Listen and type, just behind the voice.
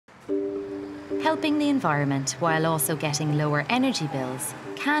Helping the environment while also getting lower energy bills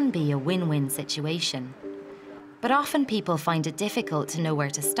can be a win-win situation. But often people find it difficult to know where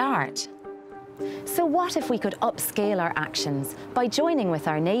to start. So what if we could upscale our actions by joining with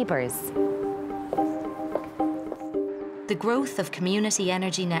our neighbours? The growth of community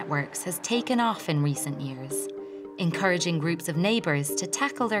energy networks has taken off in recent years, encouraging groups of neighbours to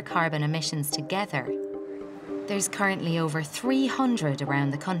tackle their carbon emissions together. There's currently over 300 around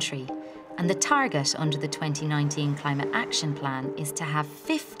the country, and the target under the 2019 Climate Action Plan is to have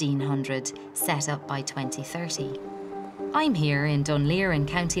 1,500 set up by 2030. I'm here in Dunleer in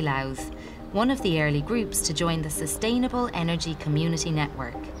County Louth, one of the early groups to join the Sustainable Energy Community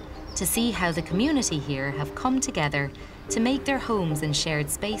Network, to see how the community here have come together to make their homes and shared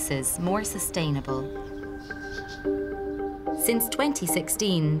spaces more sustainable. Since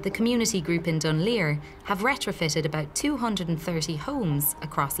 2016, the community group in Dunleer have retrofitted about 230 homes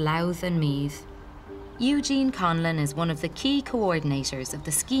across Louth and Meath. Eugene Conlan is one of the key coordinators of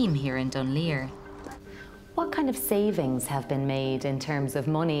the scheme here in Dunleer. What kind of savings have been made in terms of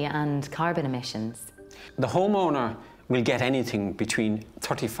money and carbon emissions? The homeowner will get anything between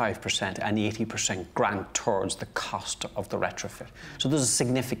 35% and 80% grant towards the cost of the retrofit. So there's a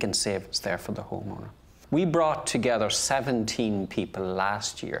significant savings there for the homeowner. We brought together 17 people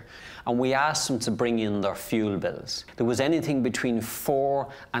last year and we asked them to bring in their fuel bills. There was anything between €400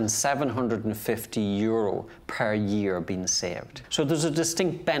 and €750 per year being saved. So there's a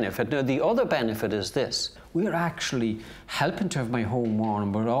distinct benefit. Now the other benefit is this. We're actually helping to have my home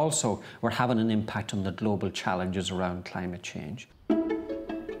warm, but also we're having an impact on the global challenges around climate change.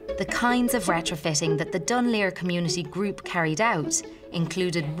 The kinds of retrofitting that the Dunleer Community Group carried out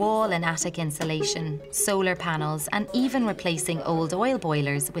included wall and attic insulation, solar panels, and even replacing old oil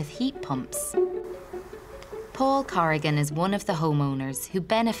boilers with heat pumps. Paul Kerrigan is one of the homeowners who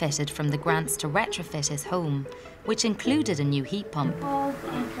benefited from the grants to retrofit his home, which included a new heat pump. Paul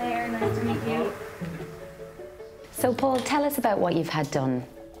and Claire, nice to meet you. So Paul, tell us about what you've had done.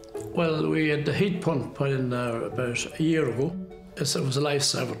 Well, we had the heat pump put in there about a year ago. It was a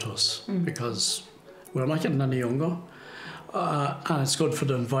lifesaver to us because we're not getting any younger and it's good for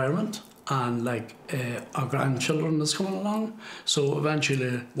the environment and like our grandchildren is coming along. So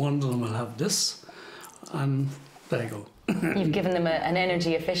eventually one of them will have this and there you go. You've given them an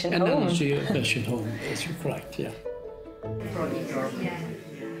energy efficient home. An energy efficient home, that's correct, yeah.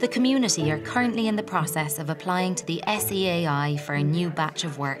 The community are currently in the process of applying to the SEAI for a new batch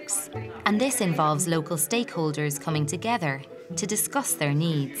of works, and this involves local stakeholders coming together to discuss their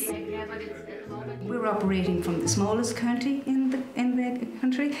needs. We're operating from the smallest county in the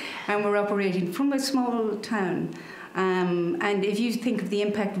country, and we're operating from a small town. And if you think of the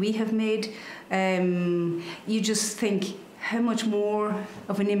impact we have made, you just think how much more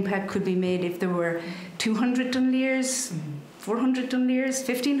of an impact could be made if there were 200 Dunleers, 400 Dunleers,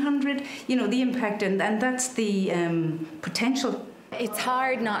 1,500, you know, the impact, and that's the potential. It's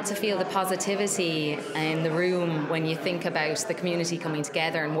hard not to feel the positivity in the room when you think about the community coming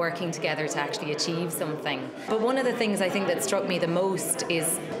together and working together to actually achieve something. But one of the things I think that struck me the most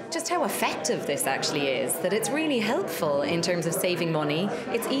is just how effective this actually is, that it's really helpful in terms of saving money.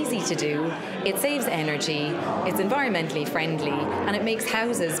 It's easy to do, it saves energy, it's environmentally friendly, and it makes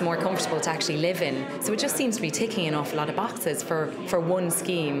houses more comfortable to actually live in. So it just seems to be ticking an awful lot of boxes for one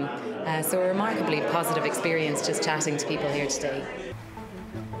scheme. So a remarkably positive experience just chatting to people here today.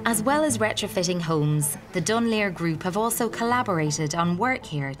 As well as retrofitting homes, the Dunleer Group have also collaborated on work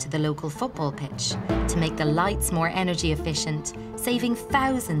here to the local football pitch to make the lights more energy efficient, saving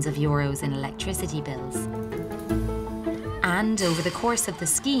thousands of euros in electricity bills. And over the course of the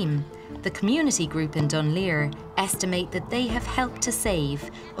scheme, the community group in Dunleer estimate that they have helped to save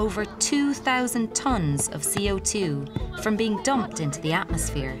over 2,000 tonnes of CO2 from being dumped into the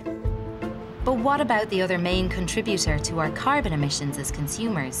atmosphere. But what about the other main contributor to our carbon emissions as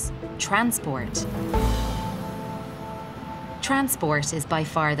consumers? Transport. Transport is by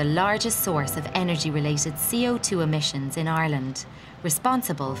far the largest source of energy-related CO2 emissions in Ireland,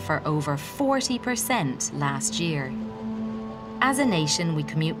 responsible for over 40% last year. As a nation, we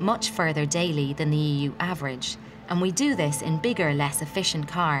commute much further daily than the EU average, and we do this in bigger, less efficient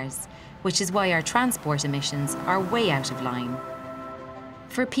cars, which is why our transport emissions are way out of line.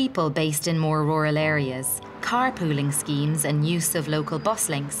 For people based in more rural areas, carpooling schemes and use of local bus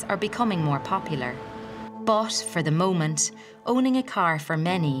links are becoming more popular. But for the moment, owning a car for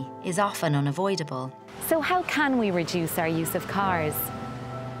many is often unavoidable. So how can we reduce our use of cars?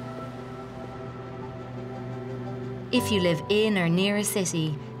 If you live in or near a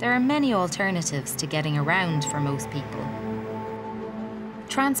city, there are many alternatives to getting around for most people.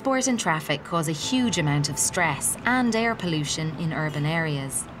 Transport and traffic cause a huge amount of stress and air pollution in urban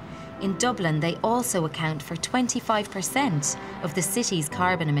areas. In Dublin, they also account for 25% of the city's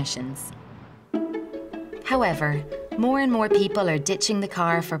carbon emissions. However, more and more people are ditching the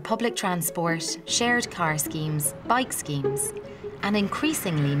car for public transport, shared car schemes, bike schemes, and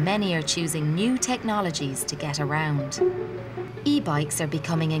increasingly many are choosing new technologies to get around. E-bikes are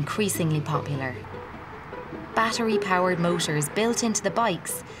becoming increasingly popular. Battery-powered motors built into the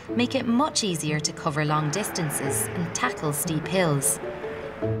bikes make it much easier to cover long distances and tackle steep hills.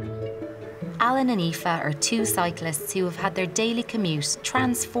 Alan and Aoife are two cyclists who have had their daily commute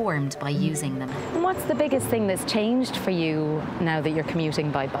transformed by using them. And what's the biggest thing that's changed for you now that you're commuting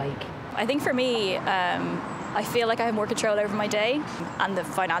by bike? I think for me, I feel like I have more control over my day, and the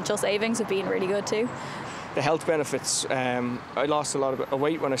financial savings have been really good too. The health benefits, I lost a lot of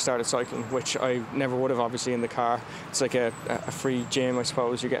weight when I started cycling, which I never would have obviously in the car. It's like a free gym, I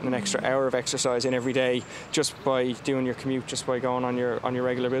suppose. You're getting an extra hour of exercise in every day just by doing your commute, just by going on your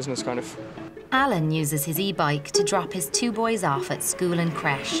regular business kind of. Alan uses his e-bike to drop his two boys off at school and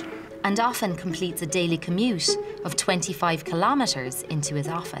creche, and often completes a daily commute of 25 kilometres into his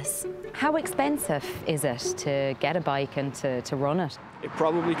office. How expensive is it to get a bike and to run it? It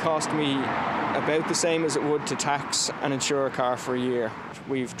probably cost me about the same as it would to tax and insure a car for a year.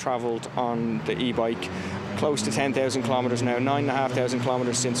 We've travelled on the e-bike close to 10,000 kilometres now, 9,500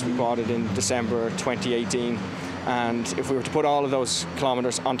 kilometres since we bought it in December 2018. And if we were to put all of those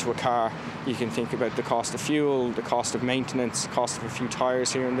kilometres onto a car, you can think about the cost of fuel, the cost of maintenance, the cost of a few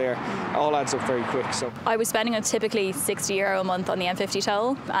tyres here and there. It all adds up very quick. So I was spending a typically €60 a month on the M50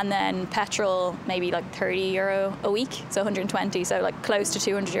 toll, and then petrol maybe like €30 a week, so 120, so like close to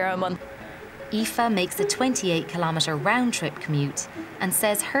 €200 a month. Aoife makes a 28-kilometre round-trip commute and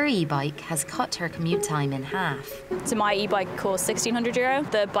says her e-bike has cut her commute time in half. So my e-bike costs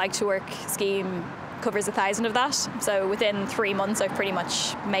 €1,600. The Bike to Work scheme covers 1,000 of that. So within 3 months, I've pretty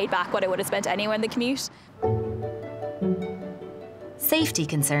much made back what I would have spent anyway in the commute. Safety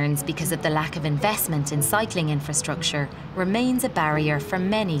concerns because of the lack of investment in cycling infrastructure remains a barrier for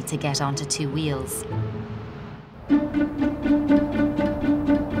many to get onto two wheels.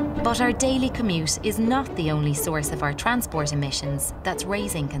 But our daily commute is not the only source of our transport emissions that's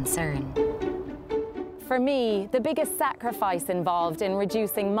raising concern. For me, the biggest sacrifice involved in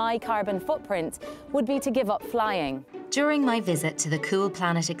reducing my carbon footprint would be to give up flying. During my visit to the Cool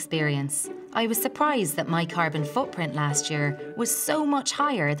Planet experience, I was surprised that my carbon footprint last year was so much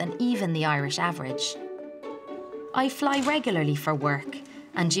higher than even the Irish average. I fly regularly for work,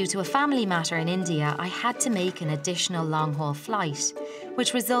 and due to a family matter in India, I had to make an additional long-haul flight,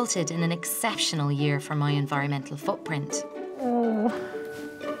 which resulted in an exceptional year for my environmental footprint. Oh,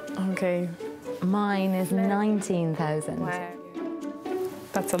 okay. Mine is 19,000. Wow.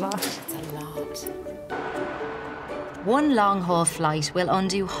 That's a lot. That's a lot. One long-haul flight will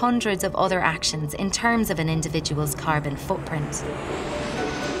undo hundreds of other actions in terms of an individual's carbon footprint.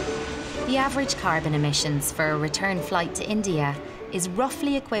 The average carbon emissions for a return flight to India is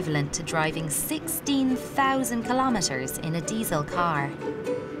roughly equivalent to driving 16,000 kilometres in a diesel car.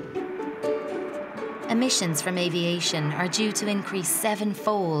 Emissions from aviation are due to increase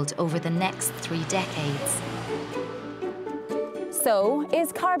 7-fold over the next 3 decades. So,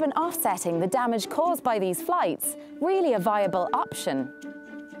 is carbon offsetting the damage caused by these flights really a viable option?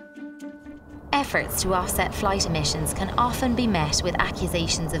 Efforts to offset flight emissions can often be met with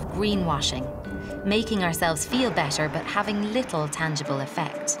accusations of greenwashing, making ourselves feel better but having little tangible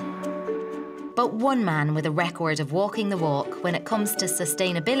effect. But one man with a record of walking the walk when it comes to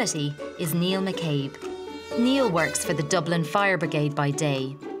sustainability is Neil McCabe. Neil works for the Dublin Fire Brigade by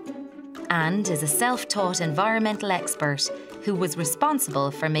day and is a self-taught environmental expert who was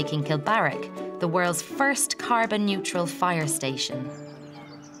responsible for making Kilbarrack the world's first carbon-neutral fire station.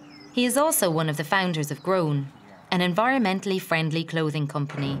 He is also one of the founders of Grown, an environmentally friendly clothing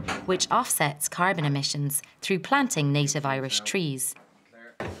company which offsets carbon emissions through planting native Irish trees.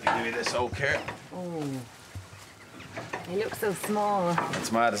 Give me this oak here. Oh, they look so small.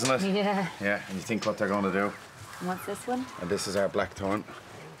 It's mad, isn't it? Yeah. Yeah, and you think what they're going to do. And what's this one? And this is our blackthorn.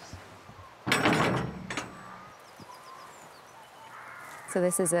 So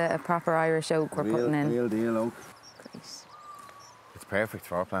this is a proper Irish oak we're putting in. Real deal oak. Great. It's perfect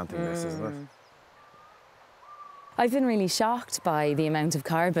for planting this, isn't it? I've been really shocked by the amount of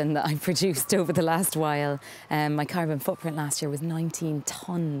carbon that I've produced over the last while. My carbon footprint last year was 19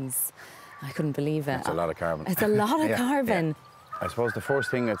 tonnes. I couldn't believe it. It's a lot of carbon. It's a lot of carbon. Yeah. I suppose the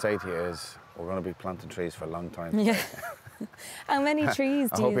first thing I'd say to you is we're going to be planting trees for a long time. Yeah. How many trees do you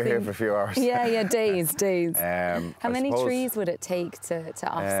think? I hope you're here for a few hours. Yeah, days. How many suppose, trees would it take to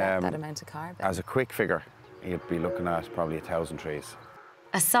offset that amount of carbon? As a quick figure, you'd be looking at probably 1,000 trees.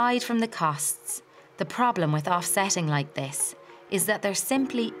 Aside from the costs, the problem with offsetting like this is that there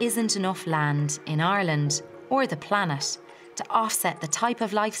simply isn't enough land in Ireland or the planet to offset the type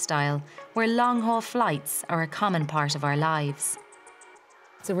of lifestyle where long-haul flights are a common part of our lives.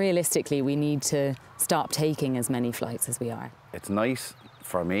 So realistically, we need to stop taking as many flights as we are. It's nice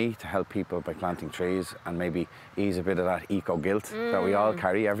for me to help people by planting trees and maybe ease a bit of that eco-guilt that we all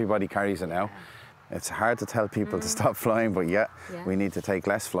carry. Everybody carries it now. It's hard to tell people to stop flying, but yeah, we need to take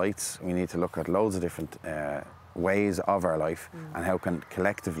less flights. We need to look at loads of different ways of our life and how can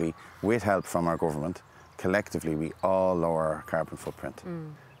collectively, with help from our government, collectively we all lower our carbon footprint.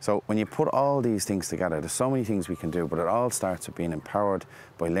 So when you put all these things together, there's so many things we can do, but it all starts with being empowered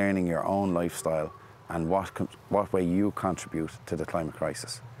by learning your own lifestyle and what way you contribute to the climate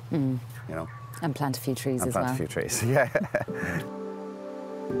crisis. You know? And plant a few trees as well. And plant a few trees, yeah.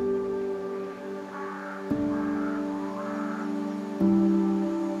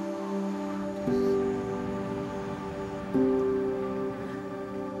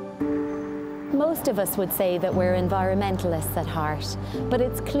 Most of us would say that we're environmentalists at heart, but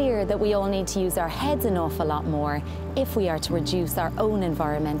it's clear that we all need to use our heads an awful lot more if we are to reduce our own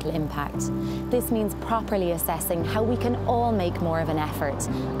environmental impact. This means properly assessing how we can all make more of an effort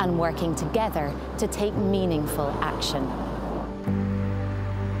and working together to take meaningful action.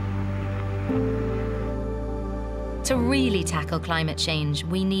 To really tackle climate change,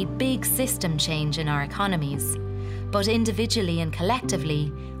 we need big system change in our economies. But individually and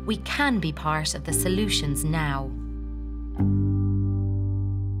collectively, we can be part of the solutions now.